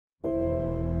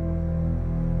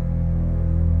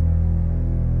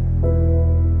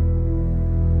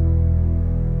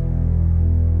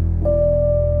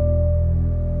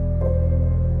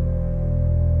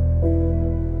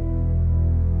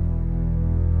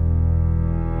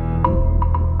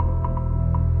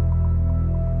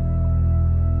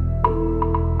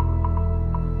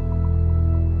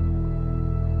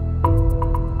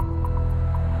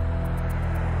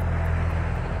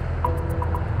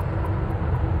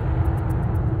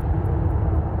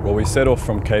Well, we set off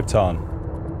from Cape Town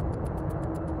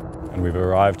and we've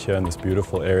arrived here in this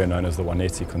beautiful area known as the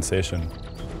Wanetsi concession.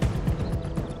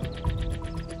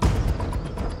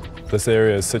 This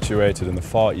area is situated in the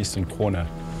far eastern corner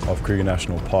of Kruger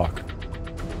National Park.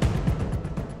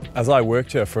 As I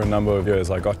worked here for a number of years,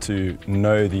 I got to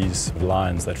know these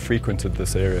lions that frequented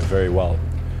this area very well.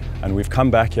 And we've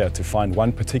come back here to find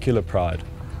one particular pride,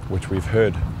 which we've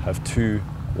heard have 2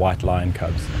 white lion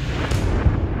cubs.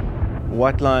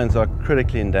 White lions are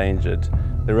critically endangered.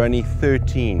 There are only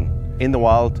 13 in the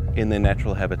wild in their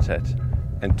natural habitat,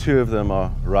 and 2 of them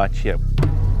are right here.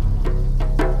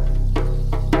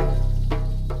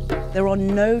 There are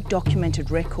no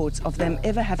documented records of them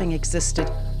ever having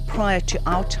existed prior to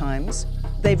our times.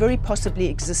 They very possibly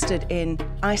existed in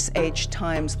Ice Age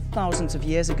times thousands of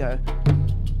years ago.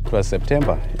 It was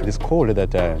September. It is cold at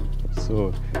that time,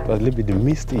 so it was a little bit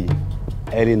misty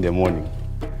early in the morning.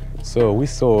 So we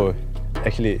saw,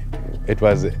 actually, it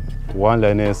was 1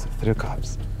 lioness, 3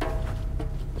 cubs.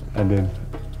 And then...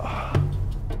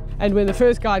 And when the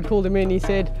first guide called him in, he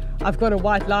said, "I've got a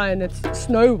white lion that's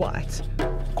snow white."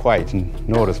 Quiet,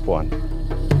 no response.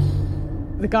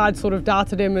 The guide sort of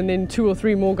doubted him, and then 2 or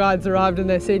 3 more guides arrived and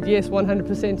they said, yes,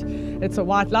 100% it's a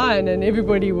white lion, and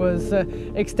everybody was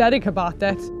ecstatic about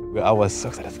that. I was so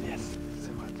excited, yes.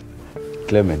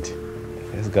 Clement,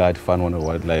 this guide found one of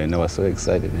white lion. I was so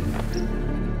excited.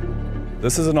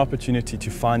 This is an opportunity to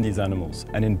find these animals,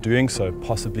 and in doing so,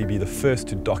 possibly be the first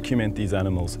to document these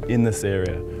animals in this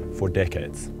area for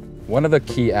decades. One of the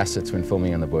key assets when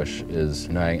filming in the bush is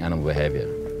knowing animal behavior.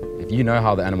 If you know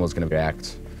how the animal is going to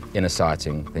react in a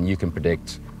sighting, then you can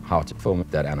predict how to film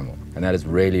that animal. And that is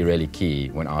really, really key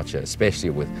when out here,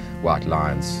 especially with white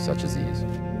lions such as these.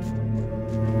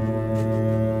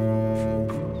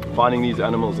 Finding these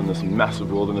animals in this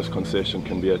massive wilderness concession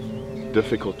can be a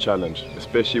difficult challenge,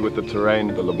 especially with the terrain,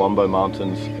 the Lubombo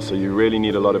Mountains. So you really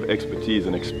need a lot of expertise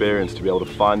and experience to be able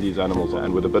to find these animals,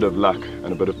 and with a bit of luck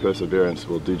and a bit of perseverance,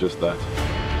 we'll do just that.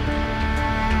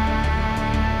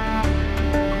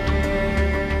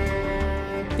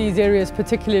 These areas,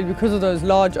 particularly because of those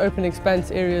large open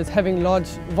expanse areas, having large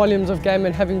volumes of game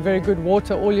and having very good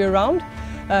water all year round,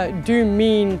 do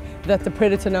mean that the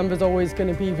predator number is always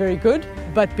going to be very good.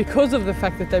 But because of the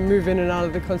fact that they move in and out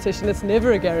of the concession, it's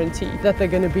never a guarantee that they're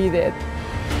going to be there.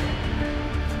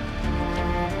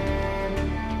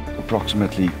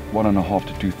 Approximately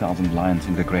 1,500 to 2,000 lions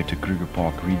in the greater Kruger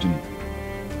Park region.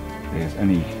 There's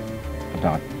only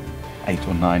about 8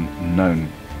 or 9 known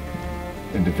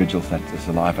individuals that is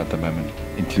alive at the moment,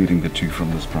 including the 2 from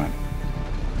this pride.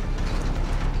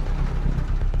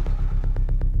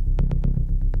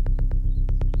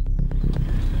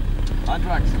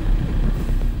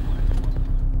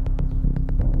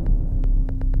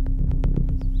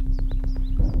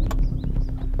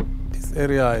 This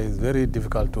area is very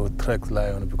difficult to track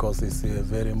lion because it's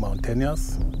very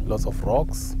mountainous, lots of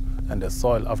rocks, and the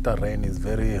soil after rain is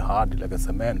very hard like a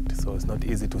cement, so it's not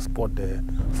easy to spot the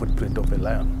footprint of a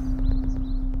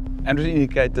lion. Andrew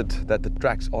indicated that the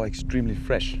tracks are extremely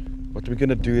fresh. What we're going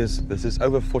to do is, this is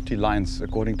over 40 lions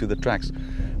according to the tracks.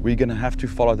 We're going to have to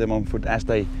follow them on foot as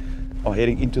they are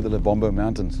heading into the Lubombo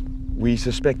Mountains. We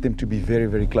suspect them to be very,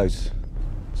 very close.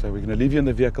 So we're going to leave you in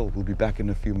the vehicle. We'll be back in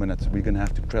a few minutes. We're going to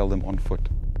have to trail them on foot.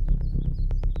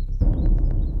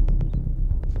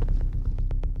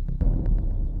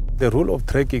 The rule of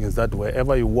trekking is that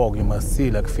wherever you walk, you must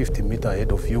see like 50 meters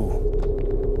ahead of you.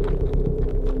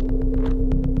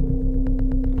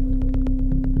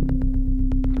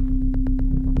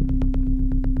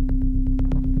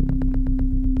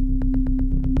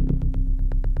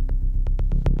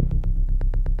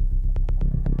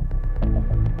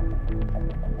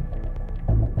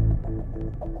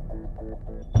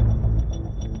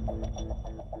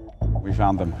 We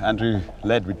found them. Andrew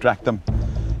led, we tracked them,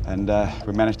 and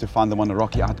we managed to find them on a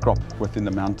rocky outcrop within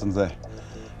the mountains there.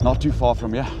 Not too far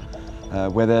from here.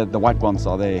 Whether the white ones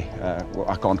are there,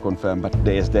 I can't confirm, but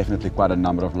there is definitely quite a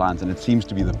number of lions, and it seems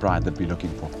to be the pride that we're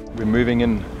looking for. We're moving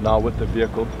in now with the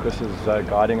vehicle. Chris is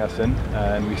guiding us in,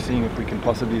 and we're seeing if we can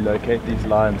possibly locate these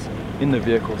lions in the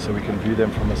vehicle so we can view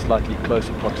them from a slightly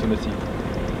closer proximity.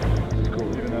 Cool.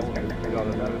 Even as we are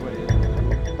another way.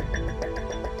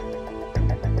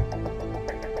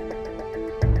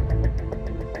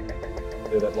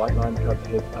 There, that white lion cub's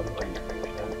head up on you.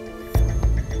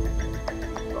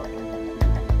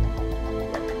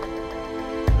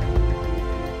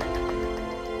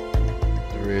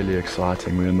 Really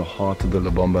exciting. We're in the heart of the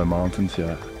Lubombo Mountains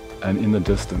here, and in the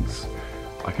distance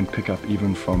I can pick up,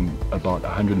 even from about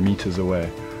 100 meters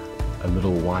away, a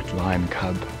little white lion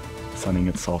cub sunning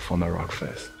itself on the rock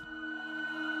face.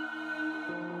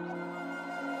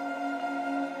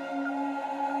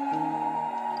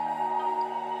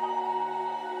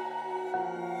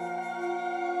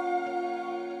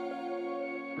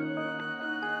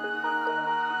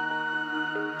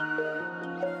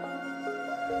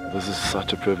 This is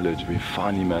such a privilege. We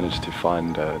finally managed to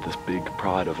find this big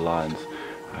pride of lions,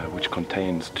 which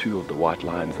contains 2 of the white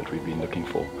lions that we've been looking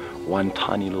for. One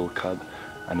tiny little cub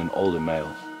and an older male.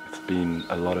 It's been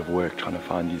a lot of work trying to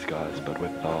find these guys, but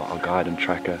with our guide and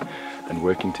tracker and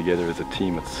working together as a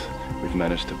team, we've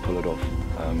managed to pull it off.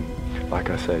 Like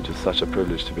I say, just such a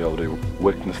privilege to be able to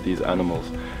witness these animals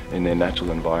in their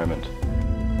natural environment.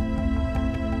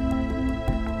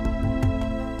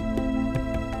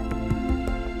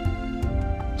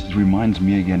 It reminds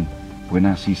me again, when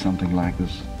I see something like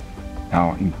this,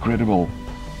 how incredible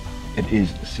it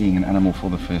is seeing an animal for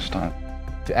the first time.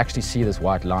 To actually see this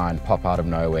white lion pop out of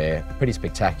nowhere, pretty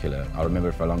spectacular. I'll remember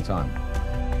it for a long time.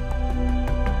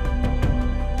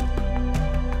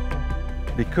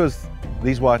 Because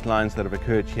these white lions that have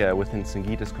occurred here within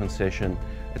Singita's concession,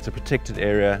 it's a protected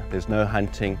area, there's no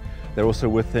hunting. They're also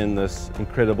within this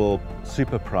incredible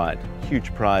super pride,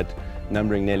 huge pride,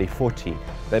 numbering nearly 40.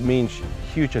 That means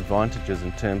huge advantages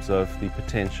in terms of the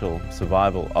potential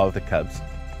survival of the cubs.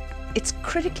 It's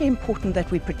critically important that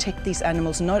we protect these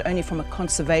animals not only from a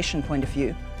conservation point of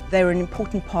view, they're an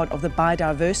important part of the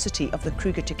biodiversity of the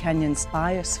Kruger to Canyons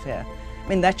biosphere. I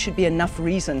mean, that should be enough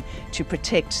reason to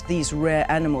protect these rare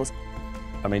animals.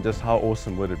 I mean, just how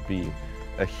awesome would it be?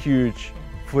 A huge,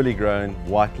 fully grown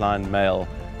white lion male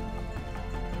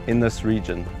in this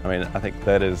region. I mean, I think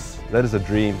that is a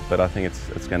dream, but I think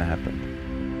it's going to happen.